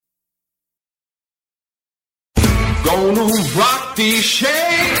Gonna rock these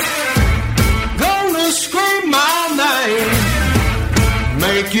shades. Gonna scream my name.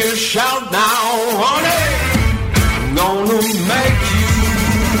 Make you shout now, honey. Gonna make you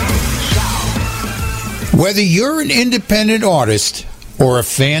shout. Whether you're an independent artist or a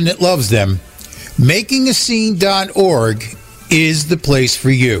fan that loves them, MakingAScene.org is the place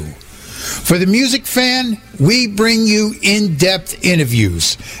for you. For the music fan, we bring you in-depth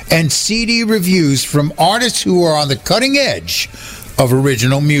interviews and CD reviews from artists who are on the cutting edge of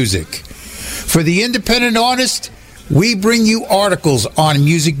original music. For the independent artist, we bring you articles on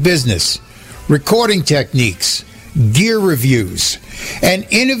music business, recording techniques, gear reviews, and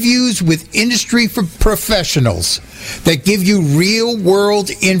interviews with industry professionals that give you real-world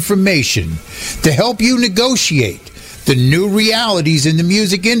information to help you negotiate the new realities in the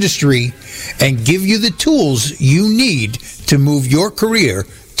music industry and give you the tools you need to move your career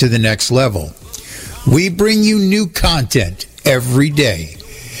to the next level. We bring you new content every day.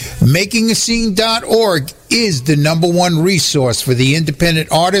 MakingAScene.org is the #1 resource for the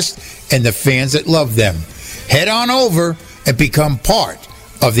independent artists and the fans that love them. Head on over and become part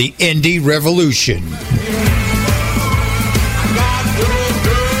of the indie revolution.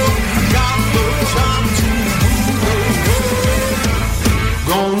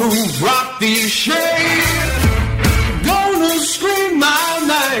 Rock these shades, gonna scream my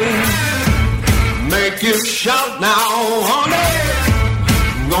name, make you shout now, honey,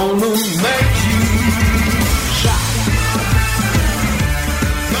 gonna make you shout,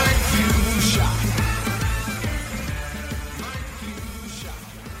 make you shout, make you shout.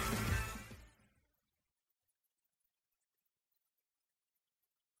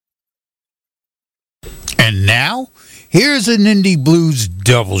 And now, here's an Indie Blues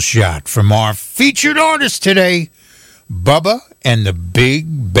double shot from our featured artist today, Bubba and the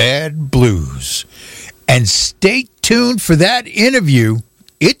Big Bad Blues. And stay tuned for that interview.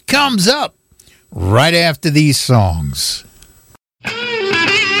 It comes up right after these songs.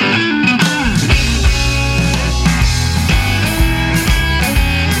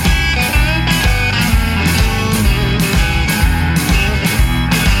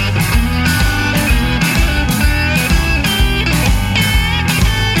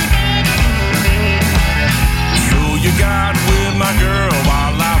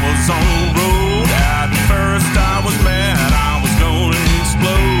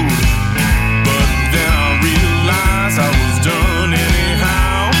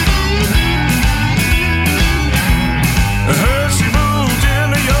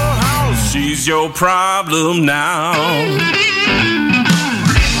 Your problem now. Oh,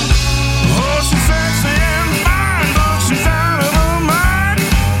 she's sexy and fine, but she's out of her mind.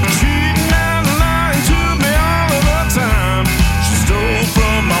 Cheating and lying to me all of the time. She stole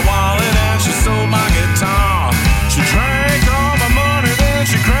from my wallet and she sold my guitar. She drank all my money, then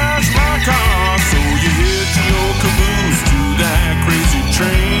she crashed my car. So you hit your caboose to that crazy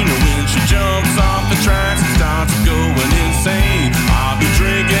train. And when she jumps off the tracks and starts going insane, I'll be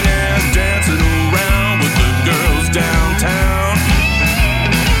drinking and dancing around with the girls downtown.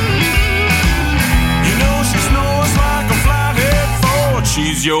 You know she snores like a flathead Ford.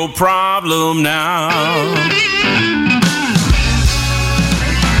 She's your problem now.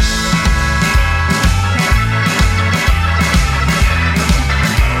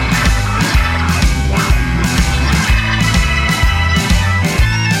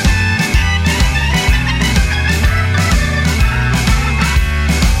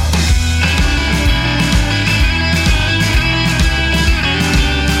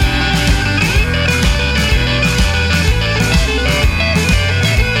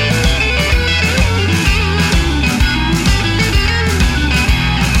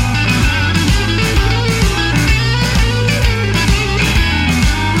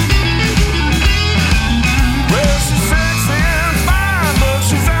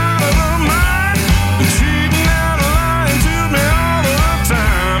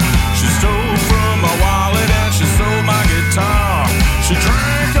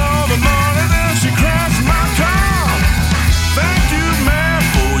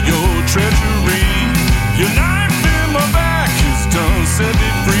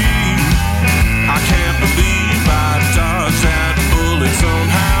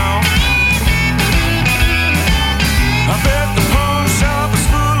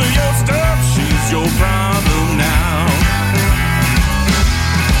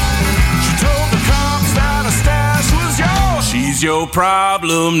 Your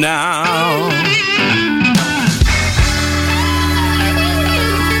problem now.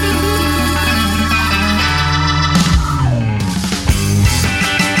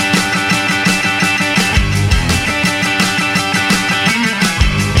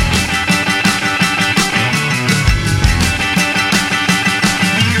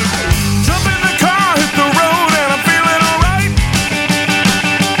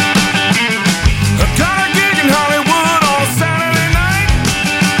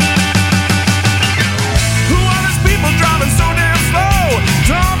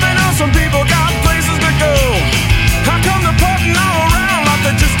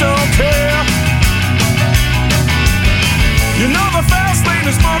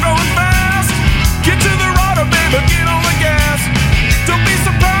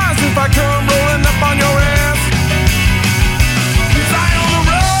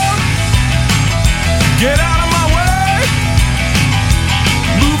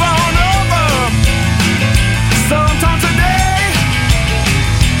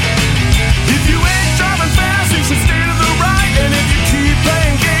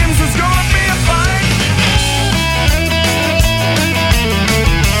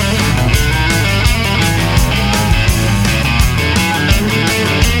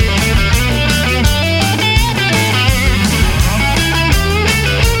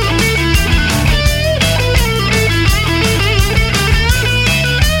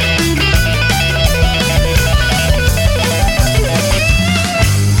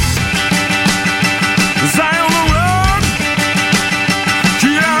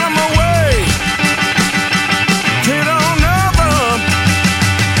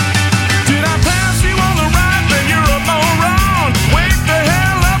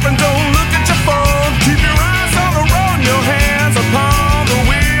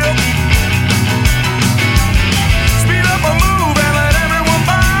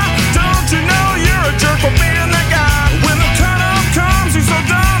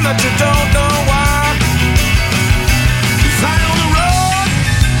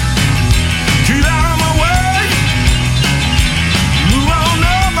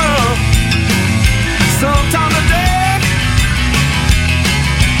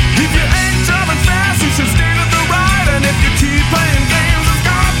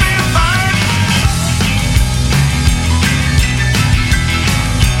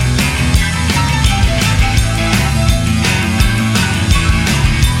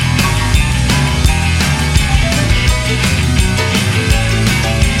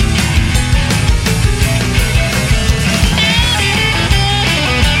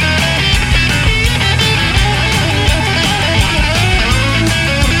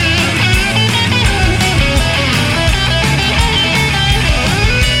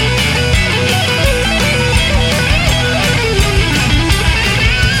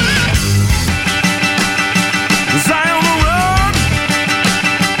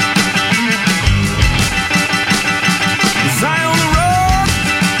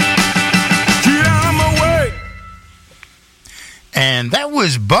 And that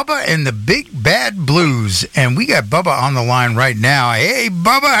was Bubba and the Big Bad Blues. And we got Bubba on the line right now. Hey,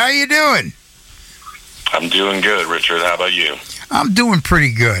 Bubba, how you doing? I'm doing good, Richard. How about you? I'm doing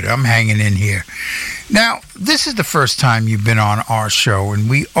pretty good. I'm hanging in here. Now, this is the first time you've been on our show, and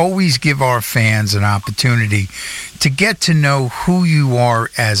we always give our fans an opportunity to get to know who you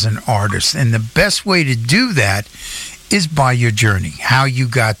are as an artist. And the best way to do that is by your journey, how you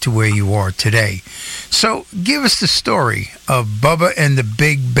got to where you are today. So give us the story of Bubba and the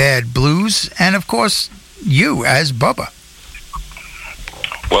Big Bad Blues, and of course, you as Bubba.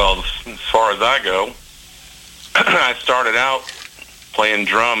 Well, as far as I go, I started out playing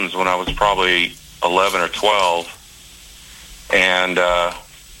drums when I was probably 11 or 12, and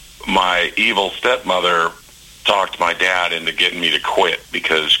my evil stepmother talked my dad into getting me to quit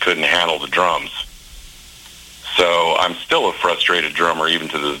because she couldn't handle the drums. So I'm still a frustrated drummer even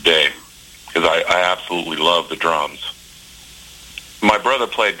to this day because I absolutely love the drums. My brother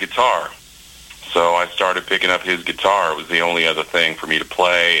played guitar, so I started picking up his guitar. It was the only other thing for me to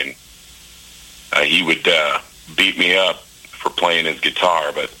play, and he would beat me up for playing his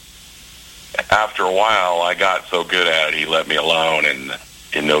guitar, but after a while I got so good at it he let me alone, and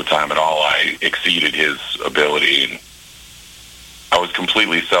in no time at all I exceeded his ability, and I was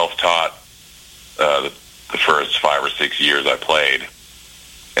completely self-taught the first 5 or 6 years I played,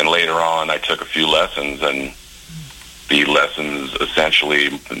 and later on I took a few lessons, and the lessons essentially,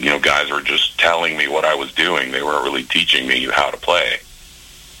 guys were just telling me what I was doing. They weren't really teaching me how to play.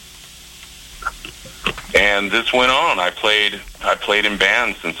 And this went on. I played in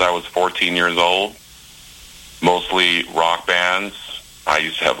bands since I was 14 years old, mostly rock bands. I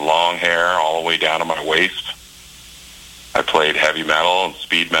used to have long hair all the way down to my waist. I played heavy metal and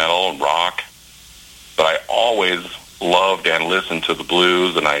speed metal and rock, but I always loved and listened to the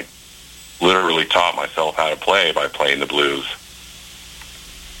blues, and I literally taught myself how to play by playing the blues.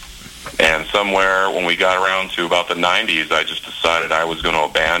 And somewhere when we got around to about the 90s, I just decided I was going to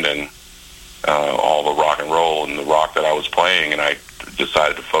abandon all the rock and roll and the rock that I was playing, and I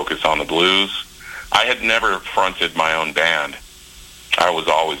decided to focus on the blues. I had never fronted my own band. I was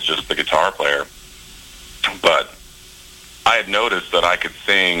always just the guitar player. But I had noticed that I could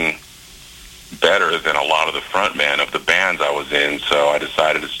sing better than a lot of the front men of the bands I was in, so I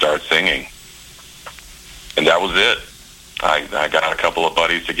decided to start singing. And that was it. I got a couple of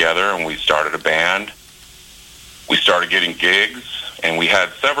buddies together, and we started a band. We started getting gigs, and we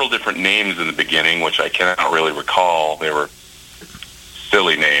had several different names in the beginning, which I cannot really recall. They were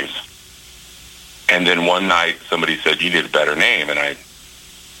silly names. And then one night, somebody said, "You need a better name," and I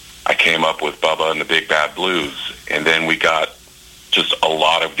came up with Bubba and the Big Bad Blues, and then we got just a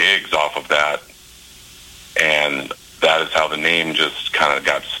lot of gigs off of that, and that is how the name just kind of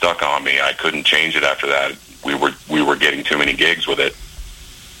got stuck on me. I couldn't change it after that. We were getting too many gigs with it.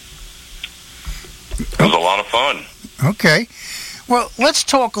 It was a lot of fun. Okay. Well, let's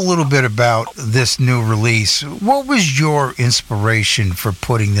talk a little bit about this new release. What was your inspiration for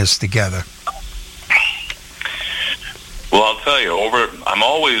putting this together? Well, I'll tell you, I'm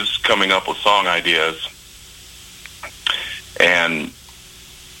always coming up with song ideas, and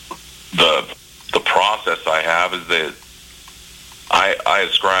the process I have is that I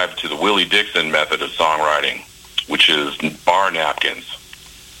ascribe to the Willie Dixon method of songwriting, which is bar napkins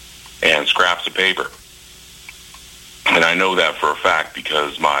and scraps of paper. And I know that for a fact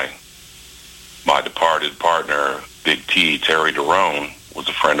because my departed partner, Big T, Terry Derone, was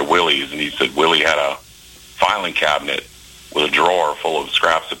a friend of Willie's, and he said Willie had a filing cabinet with a drawer full of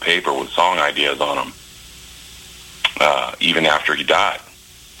scraps of paper with song ideas on them, even after he died.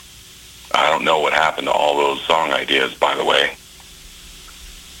 I don't know what happened to all those song ideas, by the way.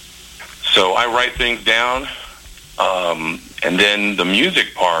 So I write things down, and then the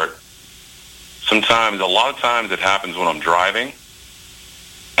music part, a lot of times it happens when I'm driving,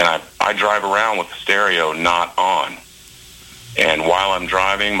 and I drive around with the stereo not on. And while I'm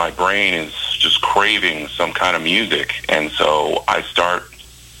driving, my brain is just craving some kind of music, and so I start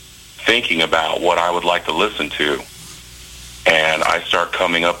thinking about what I would like to listen to, and I start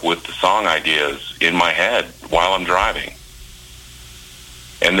coming up with the song ideas in my head while I'm driving.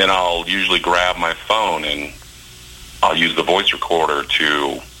 And then I'll usually grab my phone and I'll use the voice recorder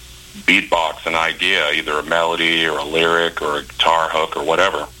to beatbox an idea, either a melody or a lyric or a guitar hook or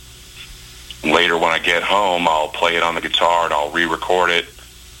whatever. And later when I get home, I'll play it on the guitar and I'll re-record it,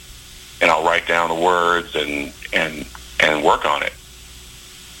 and I'll write down the words and work on it.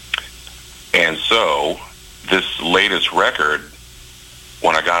 And so this latest record,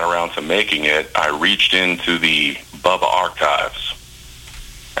 when I got around to making it, I reached into the Bubba archives,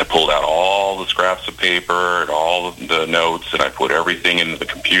 I pulled out all the scraps of paper and all the notes, and I put everything into the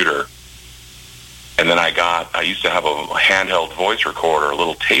computer. And then I used to have a handheld voice recorder, a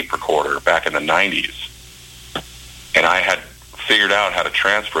little tape recorder back in the 90s. And I had figured out how to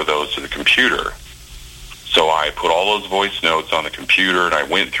transfer those to the computer. So I put all those voice notes on the computer, and I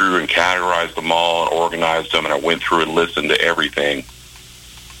went through and categorized them all and organized them, and I went through and listened to everything.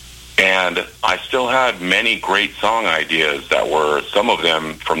 And I still had many great song ideas that were, some of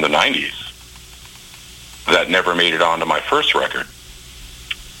them from the 90s, that never made it onto my first record.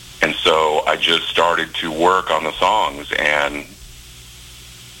 And so I just started to work on the songs and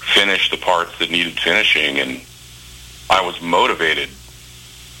finish the parts that needed finishing. And I was motivated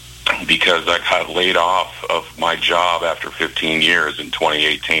because I got laid off of my job after 15 years in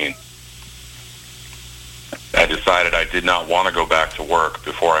 2018. I decided I did not want to go back to work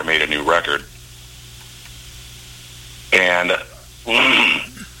before I made a new record. And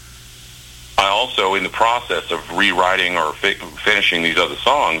I also, in the process of rewriting or finishing these other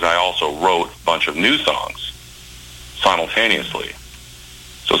songs, I also wrote a bunch of new songs simultaneously.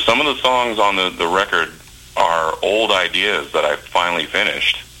 So some of the songs on the record are old ideas that I finally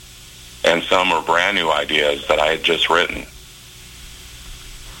finished, and some are brand new ideas that I had just written.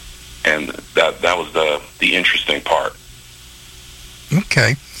 And that was the interesting part.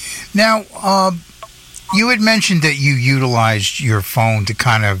 Okay. Now, you had mentioned that you utilized your phone to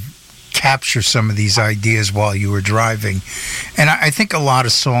kind of capture some of these ideas while you were driving. And I think a lot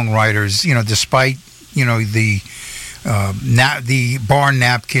of songwriters, despite, the bar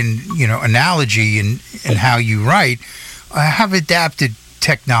napkin, analogy and how you write, have adapted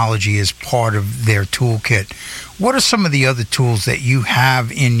technology as part of their toolkit. What are some of the other tools that you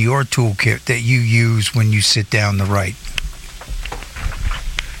have in your toolkit that you use when you sit down to write?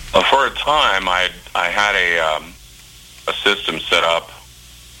 For a time, I had a system set up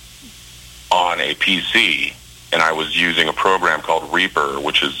on a PC, and I was using a program called Reaper,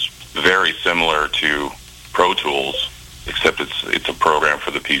 which is very similar to Pro Tools, except it's a program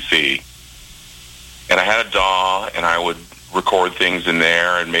for the PC. And I had a DAW, and I would record things in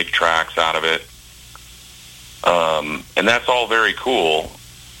there and make tracks out of it. And that's all very cool.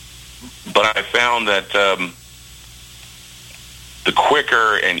 But I found that the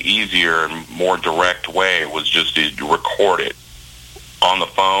quicker and easier and more direct way was just to record it on the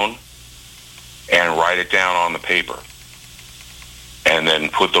phone and write it down on the paper and then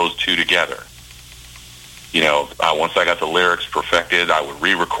put those two together. Once I got the lyrics perfected, I would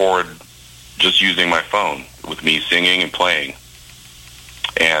re-record just using my phone with me singing and playing.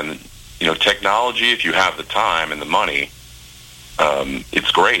 And, technology, if you have the time and the money,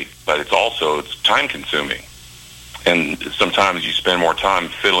 it's great, but it's time consuming. And sometimes you spend more time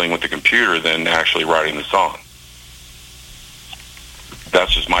fiddling with the computer than actually writing the song.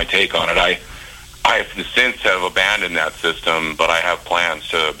 That's just my take on it. I have since have abandoned that system, but I have plans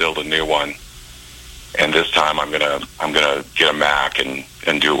to build a new one. And this time I'm gonna get a Mac and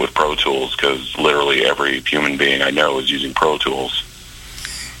do it with Pro Tools, because literally every human being I know is using Pro Tools.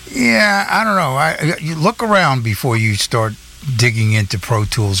 Yeah, I don't know. You look around before you start digging into Pro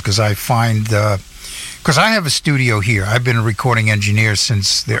Tools, because I find because I have a studio here. I've been a recording engineer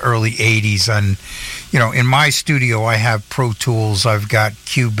since the early 80s, and in my studio I have Pro Tools, I've got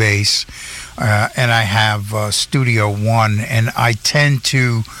Cubase, and I have Studio One, and I tend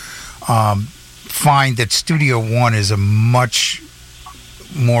to find that Studio One is a much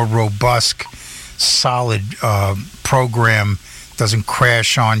more robust, solid program, doesn't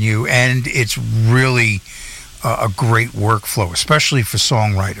crash on you, and it's really a great workflow, especially for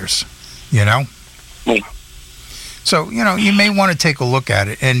songwriters, So, you may want to take a look at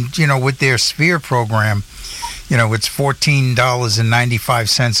it. And, with their Sphere program, it's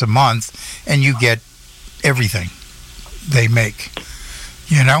 $14.95 a month, and you get everything they make,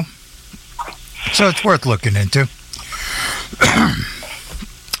 So it's worth looking into.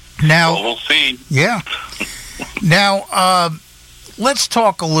 Now, well, we'll see. Yeah. Now, let's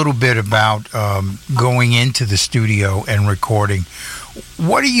talk a little bit about going into the studio and recording.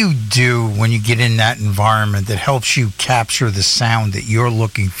 What do you do when you get in that environment that helps you capture the sound that you're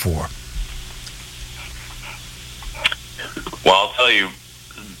looking for? Well, I'll tell you,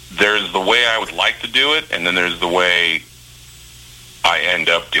 there's the way I would like to do it, and then there's the way I end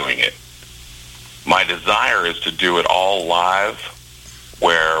up doing it. My desire is to do it all live,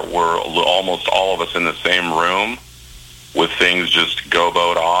 where we're almost all of us in the same room with things just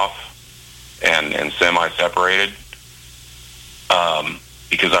goboed off and semi-separated,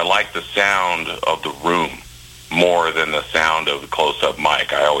 because I like the sound of the room more than the sound of the close-up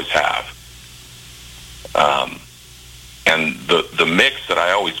mic. I always have. And the mix that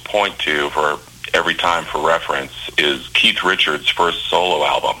I always point to for every time for reference is Keith Richards' first solo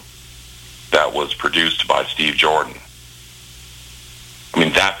album that was produced by Steve Jordan. I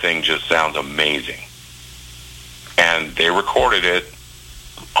mean, that thing just sounds amazing. And they recorded it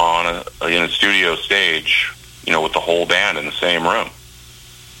in a studio stage, with the whole band in the same room.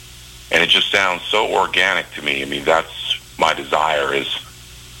 And it just sounds so organic to me. I mean, that's my desire is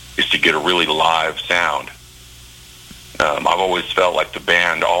to get a really live sound. I've always felt like the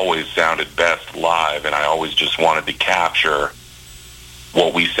band always sounded best live, and I always just wanted to capture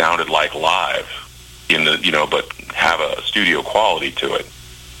what we sounded like live but have a studio quality to it.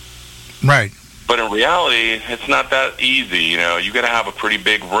 Right. But in reality, it's not that easy. You got to have a pretty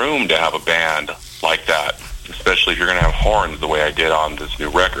big room to have a band like that, especially if you're going to have horns the way I did on this new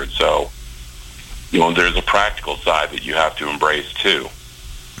record. So, there's a practical side that you have to embrace too.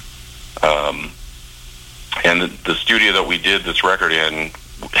 And the studio that we did this record in,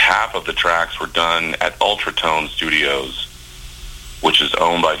 half of the tracks were done at Ultratone Studios, which is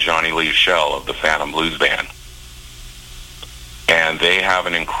owned by Johnny Lee Schell of the Phantom Blues Band. And they have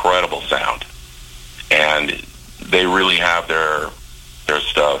an incredible sound. And they really have their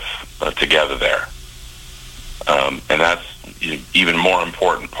stuff together there. And that's even more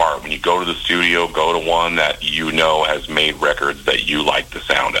important part. When you go to the studio, go to one that has made records that you like the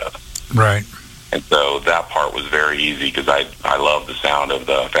sound of. Right. And so that part was very easy because I love the sound of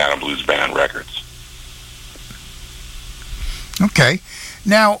the Phantom Blues Band records. Okay.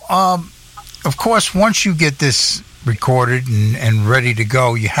 Now, of course, once you get this recorded and ready to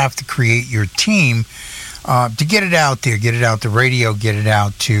go, you have to create your team to get it out there, get it out to radio, get it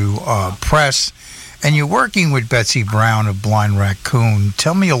out to press. And you're working with Betsy Brown of Blind Raccoon.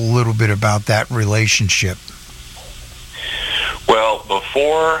 Tell me a little bit about that relationship. Well,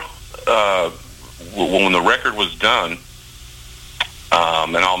 before, when the record was done,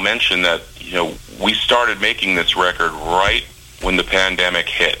 and I'll mention that, we started making this record right when the pandemic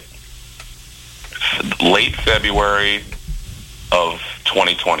hit. Late February of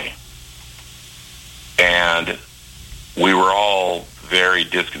 2020. And we were all very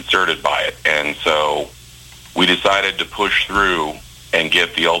disconcerted by it. And so we decided to push through and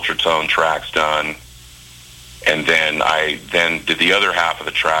get the Ultratone tracks done. And then I did the other half of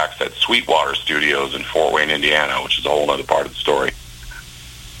the tracks at Sweetwater Studios in Fort Wayne, Indiana, which is a whole other part of the story.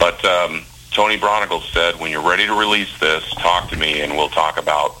 But Tony Bronigal said, when you're ready to release this, talk to me and we'll talk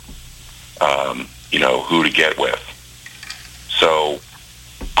about, who to get with. So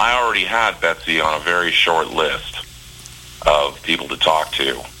I already had Betsy on a very short list of people to talk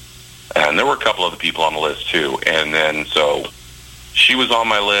to. And there were a couple other people on the list too. And then so she was on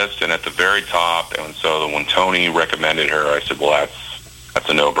my list and at the very top. And so when Tony recommended her, I said, well, that's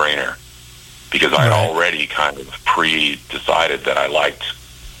a no-brainer. Because I had already kind of pre-decided that I liked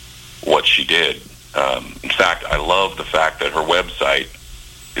what she did. In fact, I love the fact that her website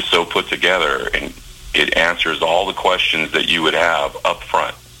is so put together and it answers all the questions that you would have up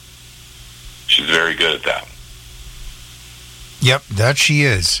front. She's very good at that. Yep, that she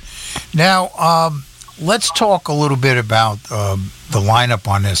is. Now, let's talk a little bit about the lineup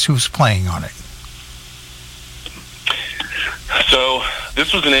on this. Who's playing on it? So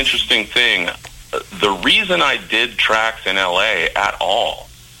this was an interesting thing. The reason I did tracks in LA at all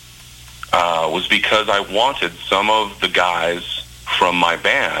was because I wanted some of the guys from my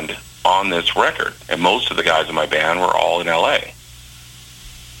band on this record, and most of the guys in my band were all in LA.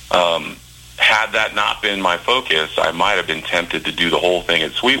 Had that not been my focus, I might have been tempted to do the whole thing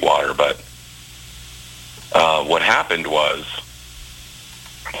at Sweetwater, but what happened was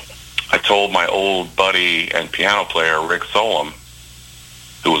I told my old buddy and piano player, Rick Solom,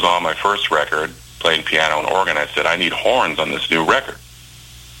 who was on my first record, playing piano and organ, I said, I need horns on this new record.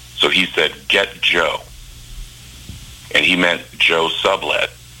 So he said, get Joe. And he meant Joe Sublett,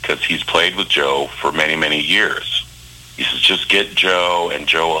 because he's played with Joe for many, many years. He says, just get Joe, and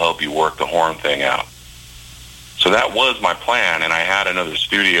Joe will help you work the horn thing out. So that was my plan, and I had another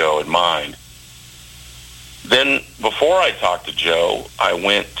studio in mind. Then, before I talked to Joe, I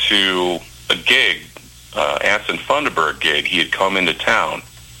went to a gig, Anson Funderburg gig. He had come into town,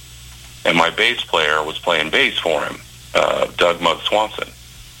 and my bass player was playing bass for him, Doug Mug Swanson.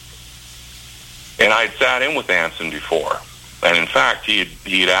 And I'd sat in with Anson before. And in fact, he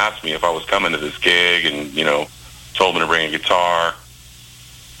had asked me if I was coming to this gig and, told me to bring a guitar.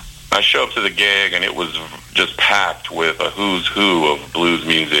 I show up to the gig, and it was just packed with a who's who of blues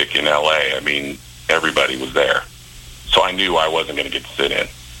music in L.A. I mean, everybody was there. So I knew I wasn't going to get to sit in.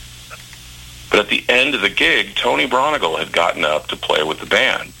 But at the end of the gig, Tony Bronigal had gotten up to play with the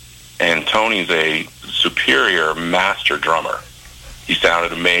band. and Tony's a superior master drummer. He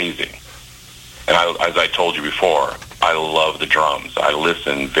sounded amazing. And as I told you before, I love the drums. I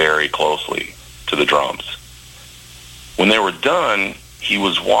listen very closely to the drums. When they were done, he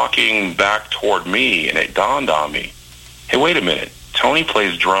was walking back toward me, and it dawned on me, hey, wait a minute. Tony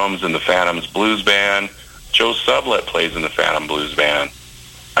plays drums in the Phantoms Blues Band. Joe Sublett plays in the Phantom Blues Band.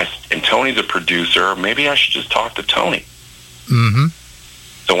 And Tony's a producer. Maybe I should just talk to Tony. Mm-hmm.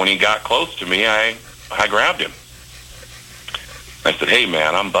 So when he got close to me, I grabbed him. I said, hey,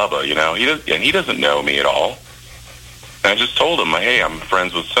 man, I'm Bubba, you know. He doesn't know me at all. And I just told him, hey, I'm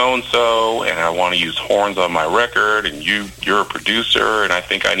friends with so-and-so, and I want to use horns on my record, and you're a producer, and I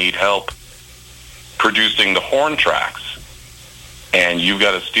think I need help producing the horn tracks. And you've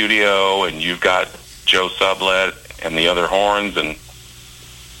got a studio, and you've got Joe Sublett and the other horns, and,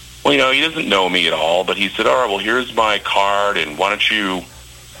 well, you know, he doesn't know me at all, but he said, all right, well, here's my card, and why don't you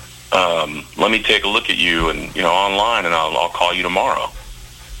let me take a look at you and, you know, online, and I'll call you tomorrow.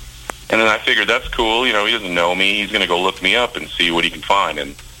 And then I figured that's cool. You know, he doesn't know me. He's going to go look me up and see what he can find.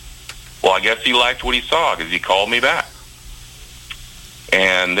 And, well, I guess he liked what he saw because he called me back.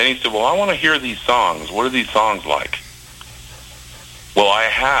 And then he said, well, I want to hear these songs. What are these songs like? Well, I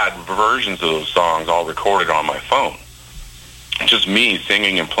had versions of those songs all recorded on my phone. Just me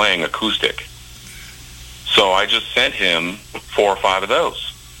singing and playing acoustic. So I just sent him 4 or 5 of those.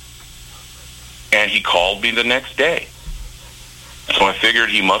 And he called me the next day. So I figured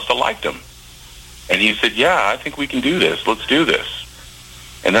he must have liked them. And he said, yeah, I think we can do this. Let's do this.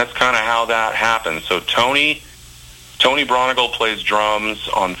 And that's kind of how that happened. So Tony Bronigal plays drums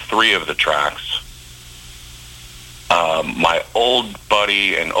on 3 of the tracks. My old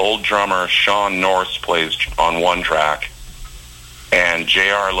buddy and old drummer, Sean Norse, plays on 1 track. And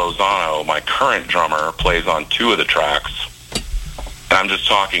J.R. Lozano, my current drummer, plays on 2 of the tracks. And I'm just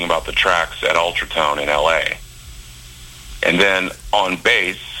talking about the tracks at Ultratone in L.A. And then on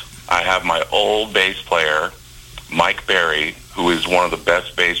bass, I have my old bass player, Mike Berry, who is one of the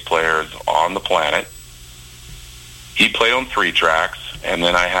best bass players on the planet. He played on 3 tracks. And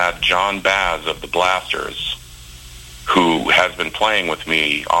then I had John Baz of the Blasters, who has been playing with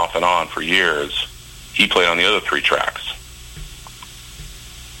me off and on for years. He played on the other 3 tracks.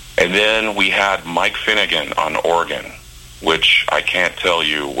 And then we had Mike Finnegan on organ, which I can't tell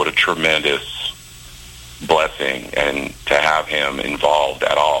you what a tremendous blessing and to have him involved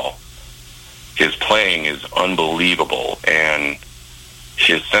at all. His playing is unbelievable, and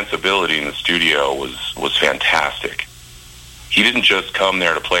his sensibility in the studio was fantastic. He didn't just come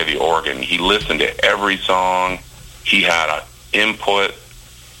there to play the organ. He listened to every song. He had an input,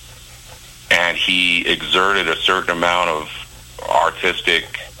 and he exerted a certain amount of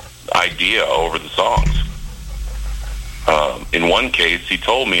artistic idea over the songs. In one case, he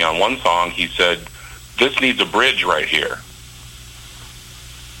told me on one song, he said, this needs a bridge right here.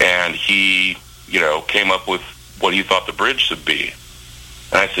 And he, you know, came up with what he thought the bridge should be.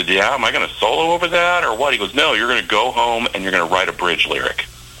 And I said, yeah, am I going to solo over that or what? He goes, no, you're going to go home and you're going to write a bridge lyric.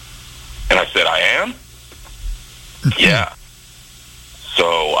 And I said, I am? Yeah.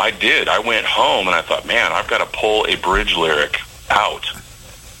 So I did. I went home and I thought, man, I've got to pull a bridge lyric out.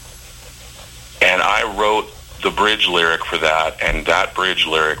 And I wrote the bridge lyric for that, and that bridge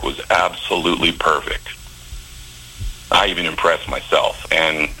lyric was absolutely perfect. I even impressed myself,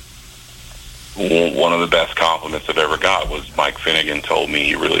 and one of the best compliments I've ever got was Mike Finnegan told me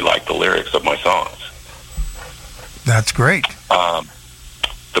he really liked the lyrics of my songs. That's great.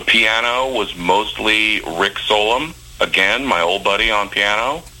 The piano was mostly Rick Solom, again, my old buddy on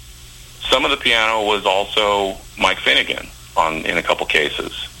piano. Some of the piano was also Mike Finnegan in a couple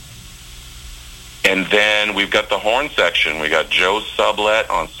cases. And then we've got the horn section. We got Joe Sublett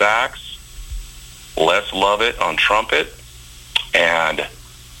on sax, Les Lovett on trumpet, and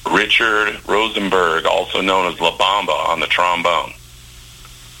Richard Rosenberg, also known as La Bamba, on the trombone.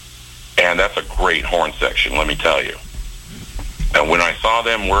 And that's a great horn section, let me tell you. And when I saw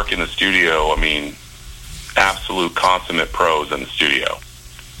them work in the studio, I mean, absolute consummate pros in the studio.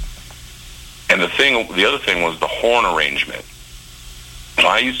 And the other thing was the horn arrangement.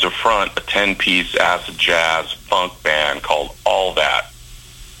 I used to front a 10-piece acid jazz funk band called All That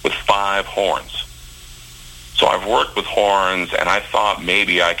with 5 horns. So I've worked with horns, and I thought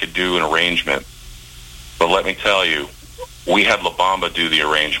maybe I could do an arrangement. But let me tell you, we had La Bamba do the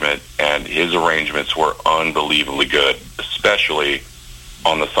arrangement, and his arrangements were unbelievably good, especially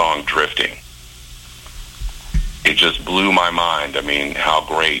on the song Drifting. It just blew my mind. I mean, how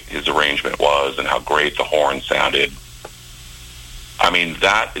great his arrangement was and how great the horn sounded. I mean,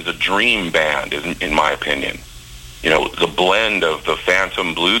 that is a dream band, in my opinion. the blend of the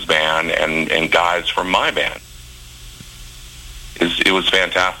Phantom Blues Band and guys from my band. It was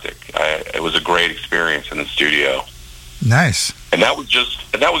fantastic. It was a great experience in the studio. Nice. And that was just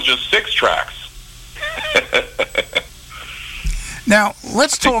 6 tracks. Now,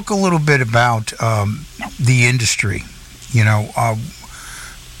 let's talk a little bit about the industry. The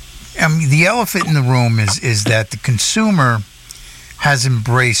elephant in the room is that the consumer has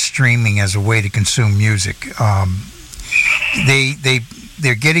embraced streaming as a way to consume music.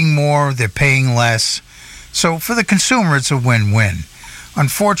 They're getting more, they're paying less. So for the consumer, it's a win-win.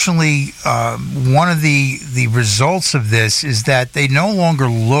 Unfortunately, one of the results of this is that they no longer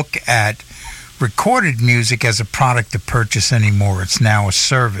look at recorded music as a product to purchase anymore. It's now a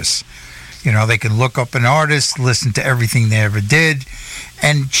service. They can look up an artist, listen to everything they ever did,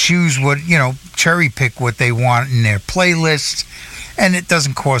 and choose cherry pick what they want in their playlist, and it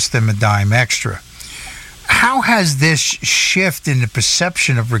doesn't cost them a dime extra. How has this shift in the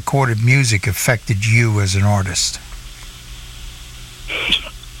perception of recorded music affected you as an artist?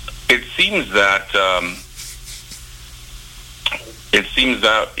 It seems that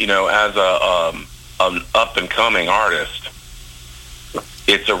as an up and coming artist,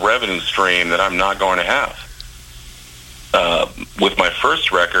 it's a revenue stream that I'm not going to have. With my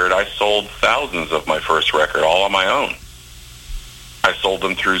first record, I sold thousands of my first record all on my own. I sold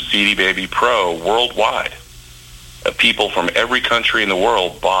them through CD Baby Pro worldwide. People from every country in the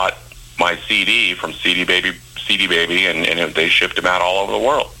world bought my CD from CD Baby, and they shipped them out all over the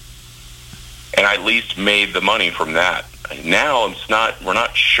world. And I at least made the money from that. Now we're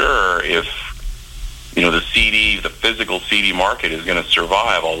not sure if the physical CD market is going to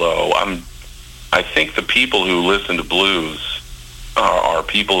survive. Although I think the people who listen to blues are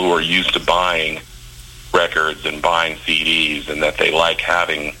people who are used to buying records and buying CDs, and that they like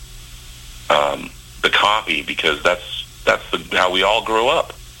having the copy, because that's how we all grew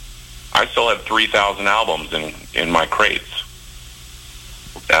up. I still have 3,000 albums in my crates.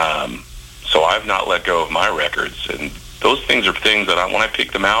 So I've not let go of my records, and those things are things that when I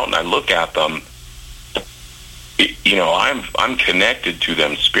pick them out and I look at them, I'm connected to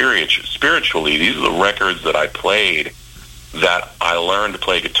them spiritually. These are the records that I played, that I learned to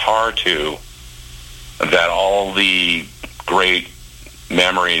play guitar to, that all the great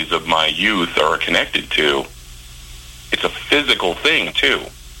memories of my youth are connected to. It's a physical thing too,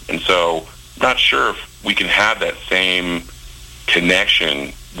 and so I'm not sure if we can have that same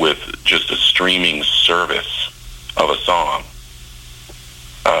connection with just a streaming service of a song.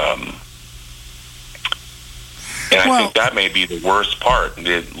 And I think that may be the worst part,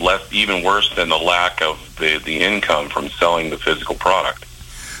 even worse than the lack of the income from selling the physical product.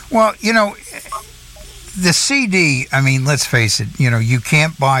 Well, the CD, let's face it, you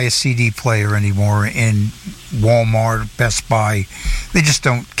can't buy a CD player anymore in Walmart, Best Buy. They just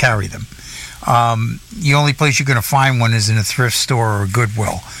don't carry them. The only place you're going to find one is in a thrift store or a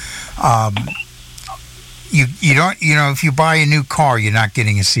Goodwill. You don't, if you buy a new car, you're not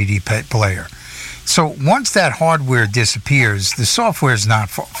getting a CD player. So once that hardware disappears, the software is not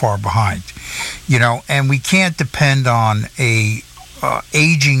far behind, and we can't depend on a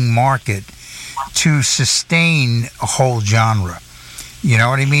aging market to sustain a whole genre. You know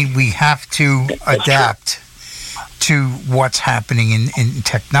what I mean? We have to adapt to what's happening in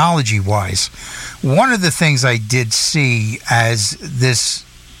technology-wise. One of the things I did see as this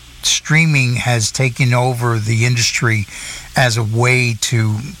streaming has taken over the industry as a way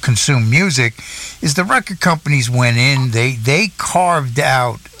to consume music is the record companies went in, they carved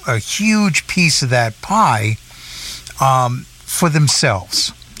out a huge piece of that pie for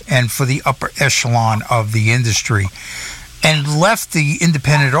themselves and for the upper echelon of the industry, and left the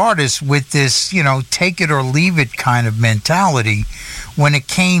independent artists with this, take it or leave it kind of mentality when it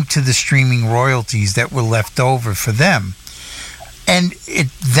came to the streaming royalties that were left over for them. And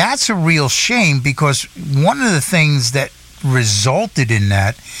that's a real shame, because one of the things that resulted in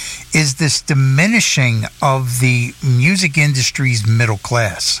that is this diminishing of the music industry's middle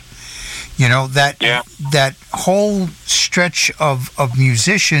class. That whole stretch of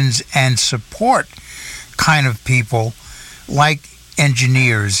musicians and support kind of people, like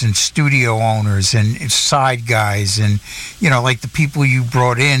engineers and studio owners and side guys, and like the people you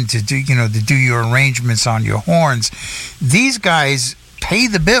brought in to do your arrangements on your horns. These guys pay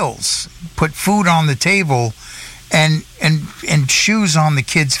the bills, put food on the table, and shoes on the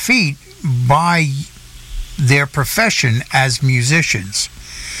kids' feet by their profession as musicians.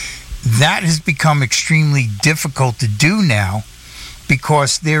 That has become extremely difficult to do now,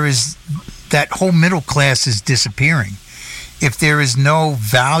 because that whole middle class is disappearing. If there is no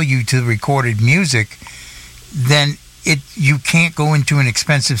value to the recorded music, then you can't go into an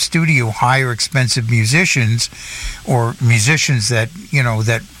expensive studio, hire expensive musicians, or musicians that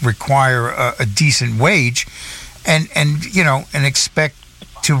that require a decent wage, and expect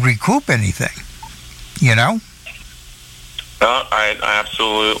to recoup anything.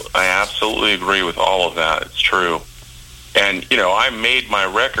 I absolutely agree with all of that. It's true. And I made my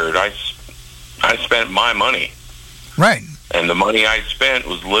record. I spent my money. Right. And the money I spent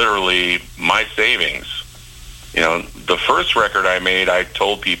was literally my savings. The first record I made, I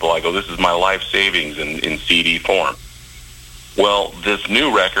told people, I go, this is my life savings in CD form. Well, this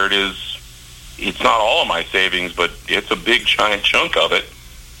new record it's not all of my savings, but it's a big giant chunk of it.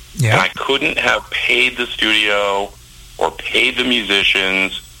 Yeah. And I couldn't have paid the studio or paid the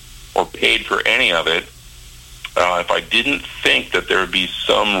musicians or paid for any of it if I didn't think that there would be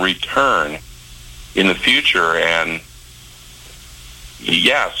some return in the future. And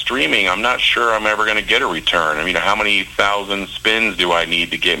yeah, streaming, I'm not sure I'm ever going to get a return. I mean, how many thousand spins do I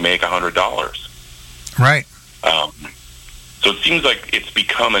need to make $100? Right. So it seems like it's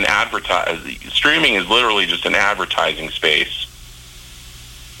become an streaming is literally just an advertising space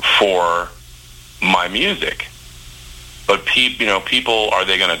for my music. But people, are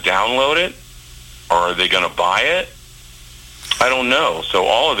they going to download it, or are they going to buy it? I don't know. So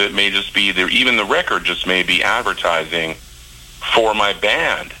all of it may just be there. Even the record just may be advertising for my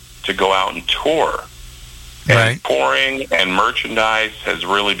band to go out and tour. Right. And touring and merchandise has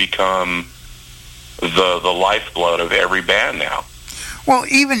really become the lifeblood of every band now. Well,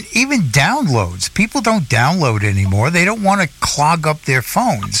 even downloads. People don't download anymore. They don't want to clog up their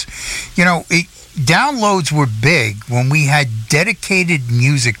phones. Downloads were big when we had dedicated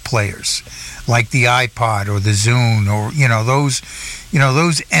music players like the iPod or the Zune, or those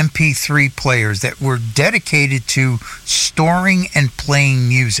MP3 players that were dedicated to storing and playing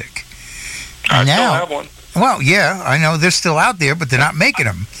music. I now, still have one. Well, yeah, I know they're still out there, but they're not making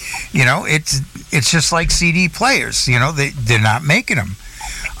them. It's just like CD players. They're not making them.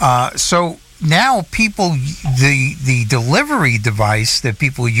 So now people, the delivery device that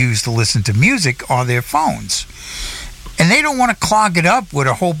people use to listen to music are their phones. And they don't want to clog it up with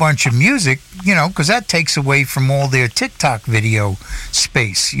a whole bunch of music, because that takes away from all their TikTok video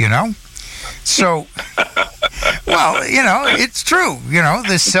space, So, well, it's true.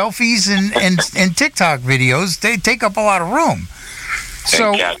 The selfies and TikTok videos, they take up a lot of room.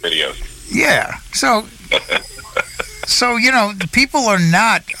 And cat videos. Yeah. So people are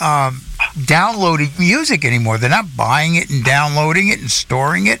not downloading music anymore. They're not buying it and downloading it and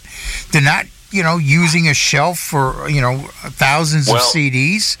storing it. They're not, using a shelf for, thousands of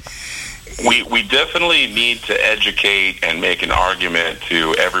CDs. We definitely need to educate and make an argument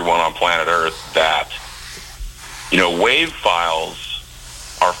to everyone on planet Earth that, WAV files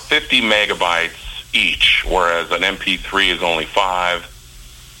are 50 megabytes each, whereas an MP3 is only 5.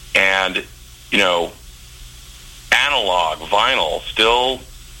 And, analog vinyl still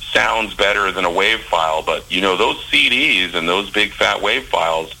sounds better than a WAV file, but, those CDs and those big fat WAV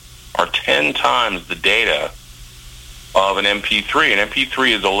files are 10 times the data of an MP3. An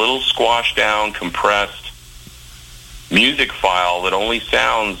MP3 is a little squashed down, compressed music file that only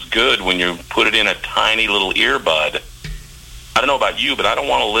sounds good when you put it in a tiny little earbud. I don't know about you, but I don't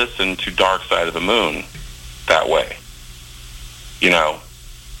want to listen to Dark Side of the Moon that way.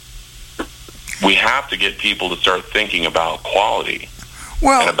 We have to get people to start thinking about quality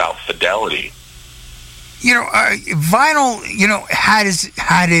and about fidelity. Vinyl, had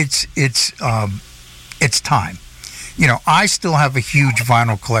its time. I still have a huge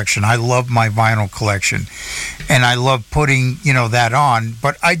vinyl collection. I love my vinyl collection, and I love putting, that on.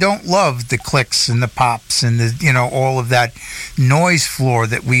 But I don't love the clicks and the pops and the, all of that noise floor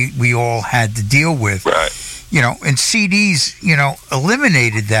that we all had to deal with. Right. And CDs,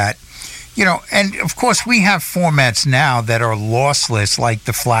 eliminated that. And of course we have formats now that are lossless, like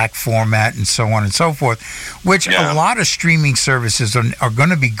the FLAC format and so on and so forth, which a lot of streaming services are going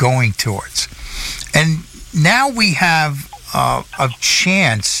to be going towards. And now we have a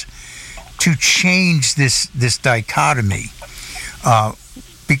chance to change this dichotomy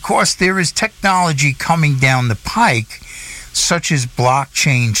because there is technology coming down the pike, such as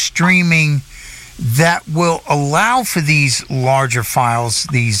blockchain streaming, that will allow for these larger files,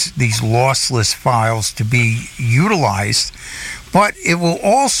 these lossless files, to be utilized, but it will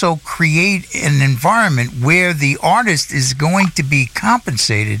also create an environment where the artist is going to be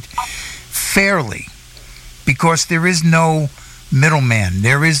compensated fairly, because there is no middleman,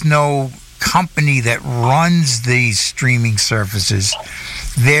 there is no company that runs these streaming services.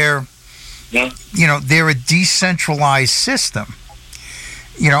 They're a decentralized system.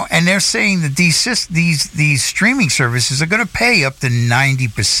 And they're saying that these streaming services are going to pay up to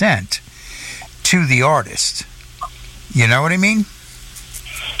 90% to the artist. You know what I mean?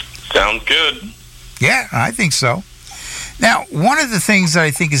 Sounds good. Yeah, I think so. Now, one of the things that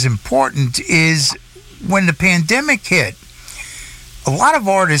I think is important is when the pandemic hit, a lot of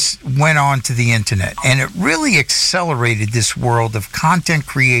artists went on to the internet, and it really accelerated this world of content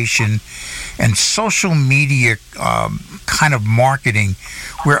creation and social media kind of marketing,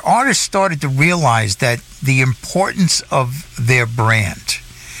 where artists started to realize that the importance of their brand,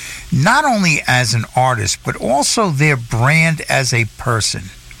 not only as an artist, but also their brand as a person.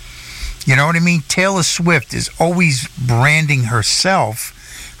 You know what I mean? Taylor Swift is always branding herself,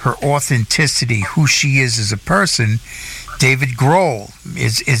 her authenticity, who she is as a person. David Grohl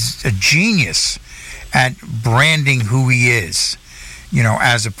is a genius at branding who he is,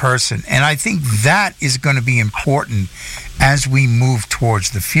 as a person. And I think that is going to be important as we move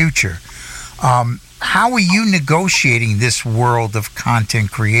towards the future. How are you negotiating this world of content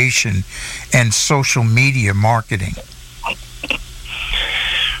creation and social media marketing?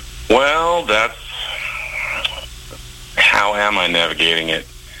 Well, that's how am I navigating it?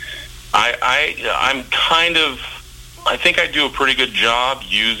 I think I do a pretty good job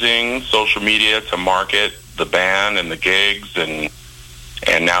using social media to market the band and the gigs and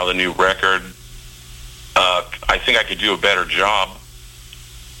now the new record. I think I could do a better job.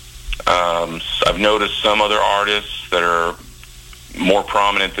 I've noticed some other artists that are more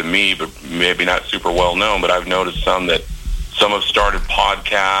prominent than me, but maybe not super well known, but I've noticed some have started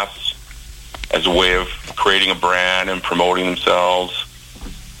podcasts as a way of creating a brand and promoting themselves.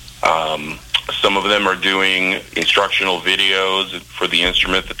 Some of them are doing instructional videos for the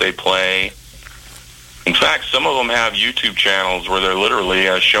instrument that they play. In fact, some of them have YouTube channels where they're literally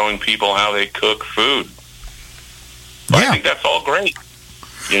showing people how they cook food. Yeah. I think that's all great.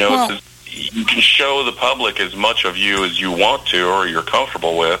 You can show the public as much of you as you want to or you're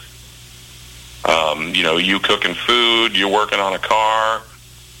comfortable with. You cooking food, you working on a car,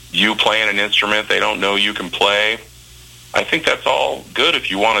 you playing an instrument they don't know you can play. I think that's all good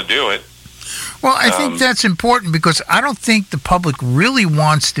if you want to do it. Well, I think that's important because I don't think the public really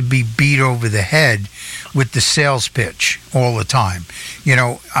wants to be beat over the head with the sales pitch all the time.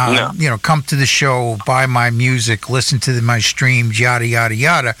 No. Come to the show, buy my music, listen to my streams, yada, yada,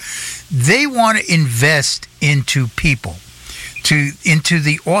 yada. They want to invest into people, into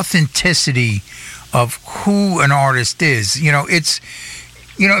the authenticity of who an artist is.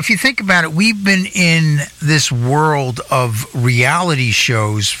 If you think about it, we've been in this world of reality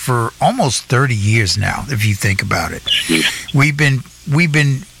shows for almost 30 years now, if you think about it. We've been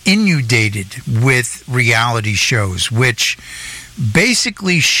inundated with reality shows, which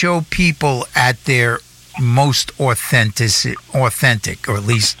basically show people at their most authentic, or at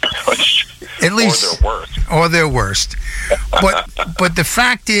least or their worst. But the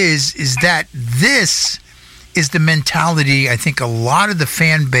fact is that this is the mentality I think a lot of the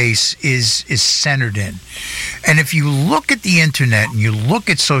fan base is centered in. And if you look at the internet and you look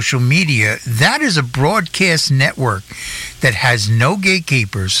at social media, that is a broadcast network that has no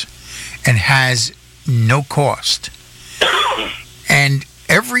gatekeepers and has no cost. And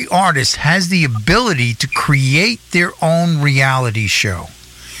every artist has the ability to create their own reality show.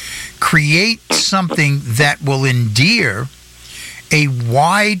 Create something that will endear a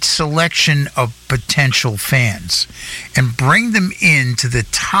wide selection of potential fans and bring them into the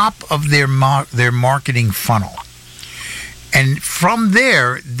top of their marketing funnel. And from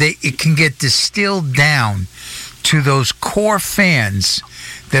there, it can get distilled down to those core fans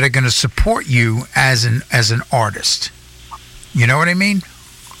that are going to support you as an artist. You know what I mean?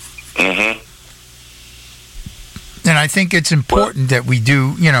 Mm-hmm. And I think it's important that we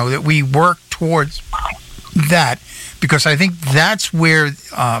do, that we work towards that, because I think that's where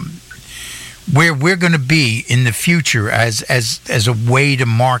we're going to be in the future as a way to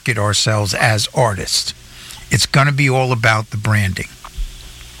market ourselves as artists. It's going to be all about the branding.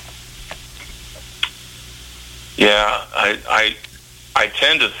 Yeah, I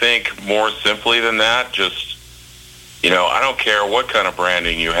tend to think more simply than that. Just, I don't care what kind of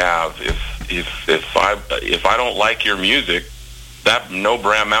branding you have. If I don't like your music, that no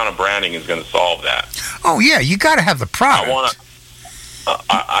amount of branding is going to solve that. Oh yeah, you got to have the product. I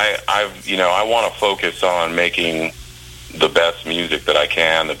want to focus on making the best music that I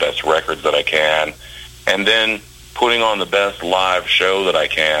can, the best records that I can, and then putting on the best live show that I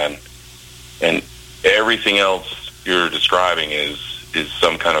can. And everything else you're describing is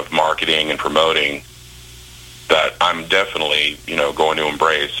some kind of marketing and promoting that I'm definitely, going to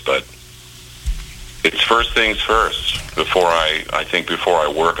embrace, but it's first things first. before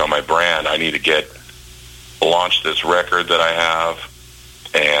I work on my brand, I need to launch this record that I have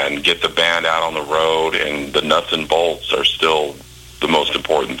and get the band out on the road, and the nuts and bolts are still the most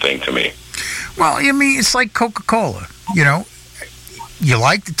important thing to me. Well, I mean, it's like Coca-Cola. You know, you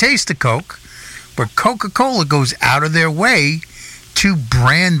like the taste of Coke, but Coca-Cola goes out of their way to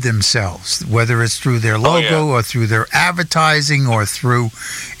brand themselves, whether it's through their logo or through their advertising or through,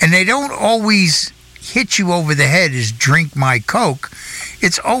 and they don't always hit you over the head as drink my Coke.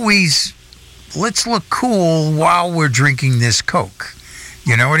 It's always, let's look cool while we're drinking this Coke.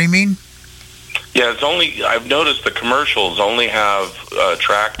 You know what I mean? Yeah, I've noticed the commercials only have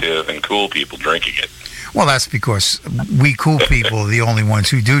attractive and cool people drinking it. Well, that's because we cool people are the only ones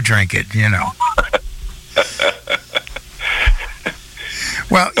who do drink it, you know.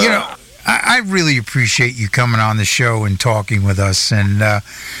 Well, you know, I really appreciate you coming on the show and talking with us. And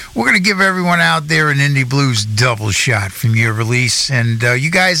we're going to give everyone out there an Indie Blues double shot from your release. And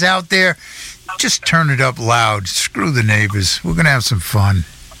you guys out there, just turn it up loud. Screw the neighbors. We're going to have some fun.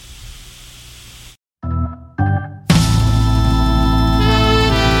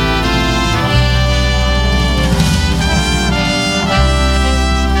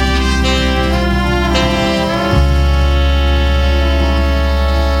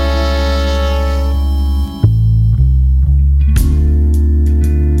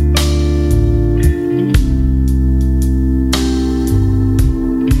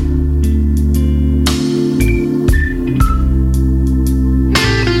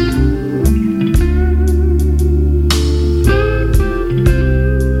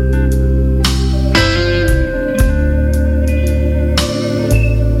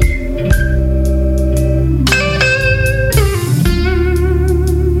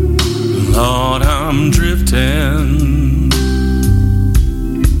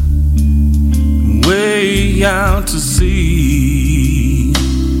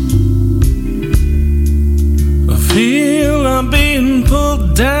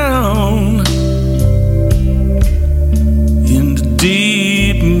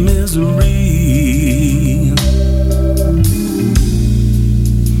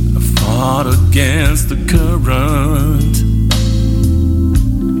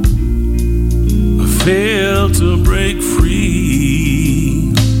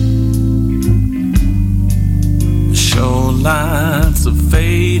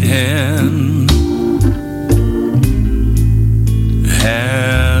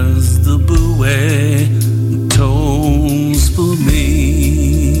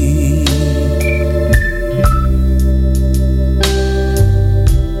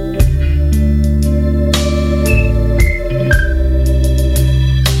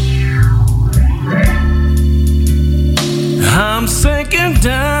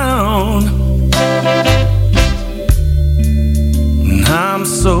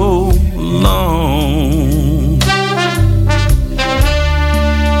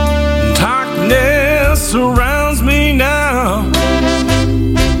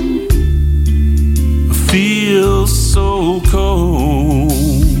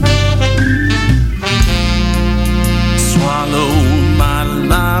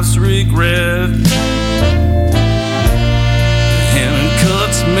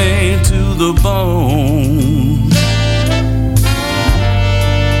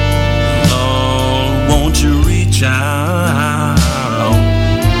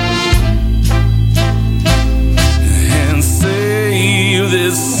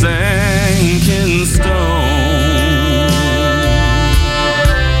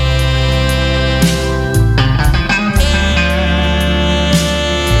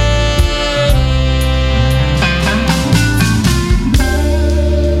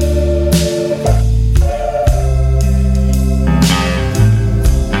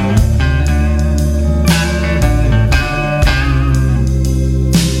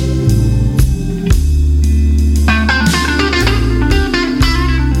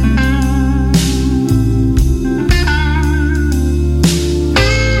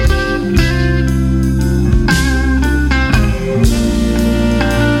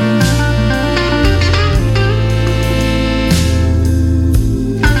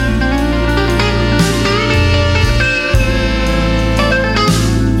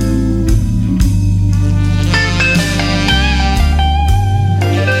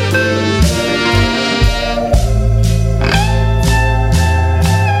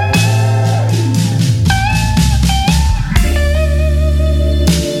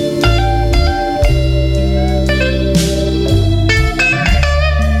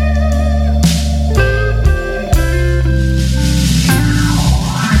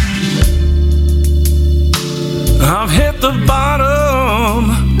 the bottom,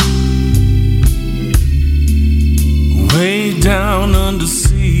 way down under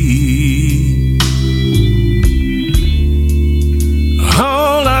sea.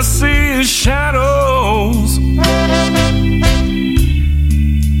 All I see is shadows,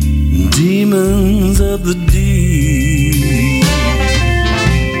 demons of the deep.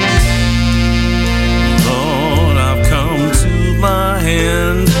 Lord, I've come to my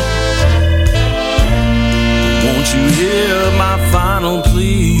end. Won't you hear my final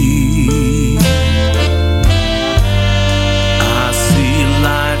plea? I see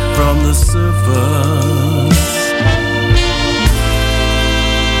light from the surface.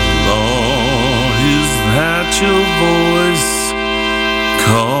 Lord, is that your voice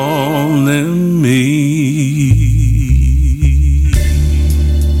calling me?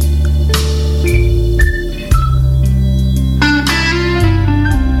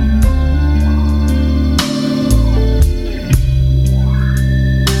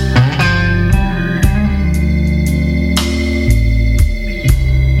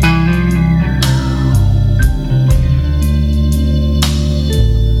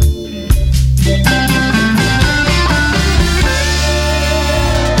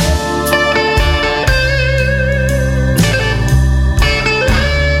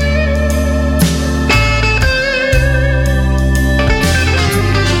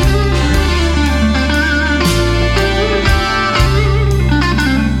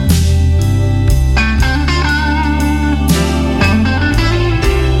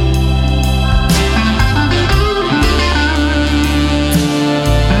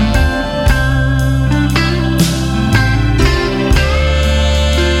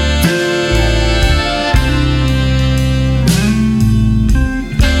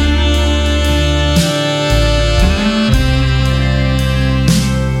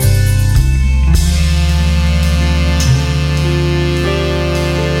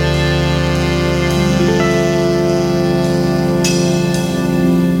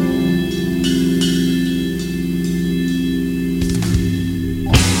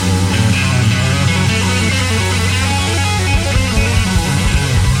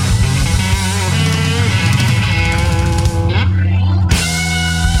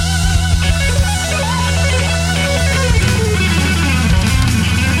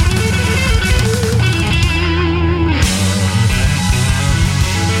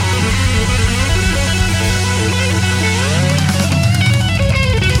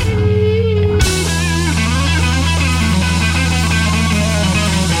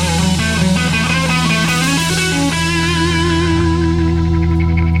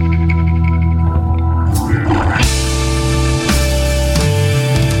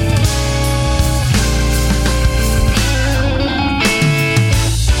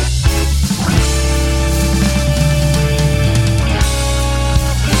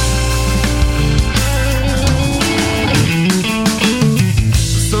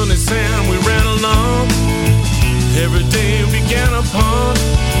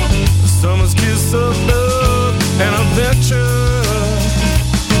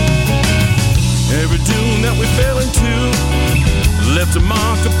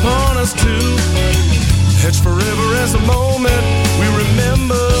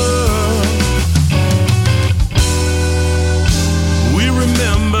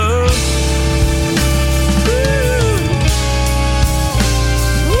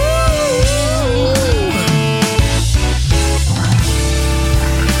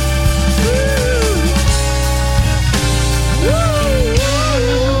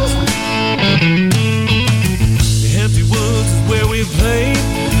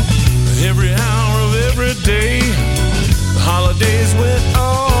 Every hour of every day, the holidays when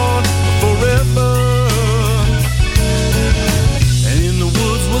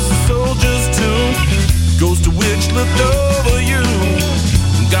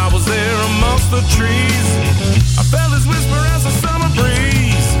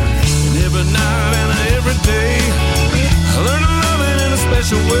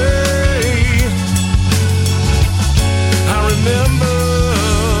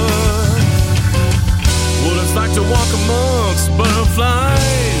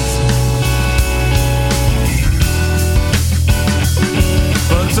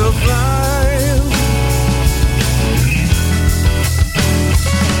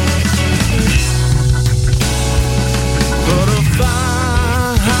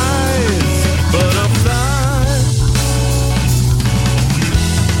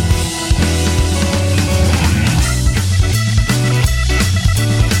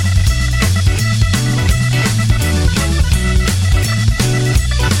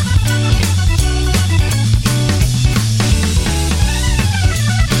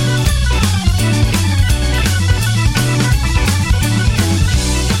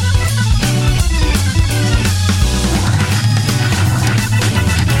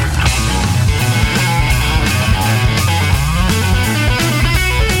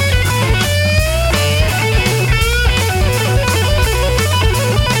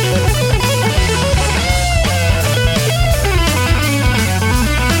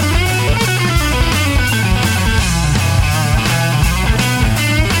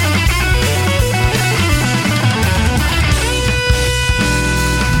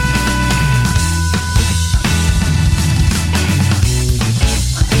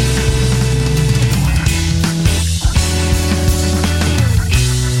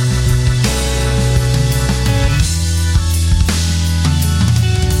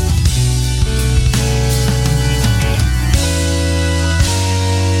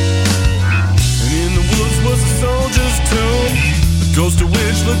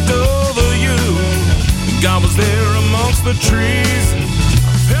the trees.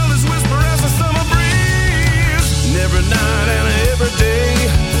 I felt his whisper as the summer breeze. And every night and every day,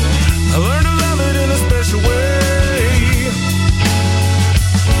 I learned to love it in a special way.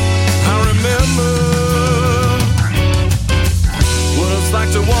 I remember what it's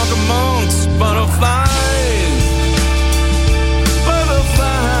like to walk amongst butterflies.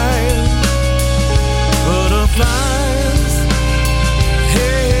 Butterflies. Butterflies.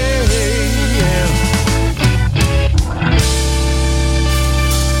 Hey, yeah.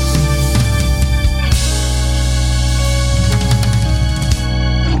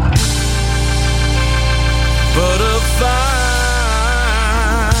 Butterflies.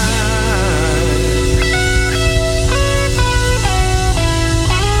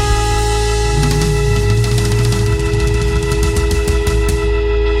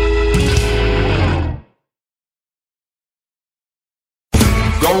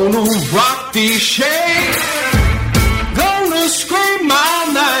 Gonna rock these shades, gonna scream my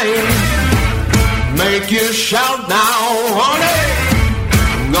name, make you shout now,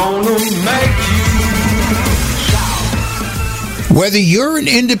 honey, gonna make you shout. Whether you're an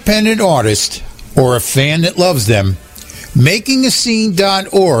independent artist or a fan that loves them,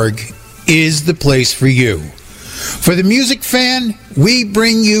 MakingAScene.org is the place for you. For the music fan, we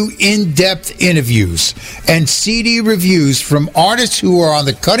bring you in-depth interviews and CD reviews from artists who are on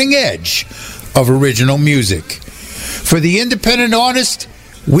the cutting edge of original music. For the independent artist,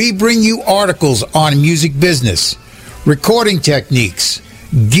 we bring you articles on music business, recording techniques,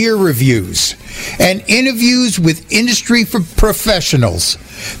 gear reviews, and interviews with industry professionals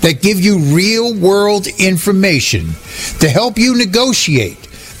that give you real-world information to help you negotiate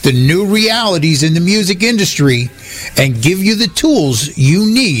the new realities in the music industry and give you the tools you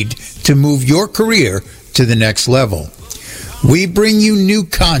need to move your career to the next level. We bring you new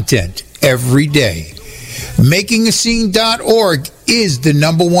content every day. MakingAScene.org is the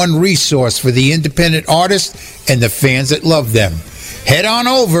 #1 resource for the independent artists and the fans that love them. Head on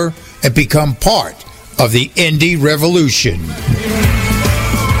over and become part of the indie revolution.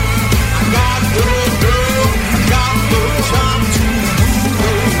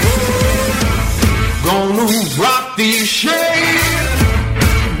 Rock these shades,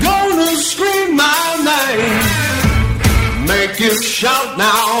 gonna scream my name, make you shout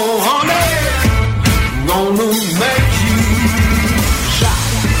now, honey, gonna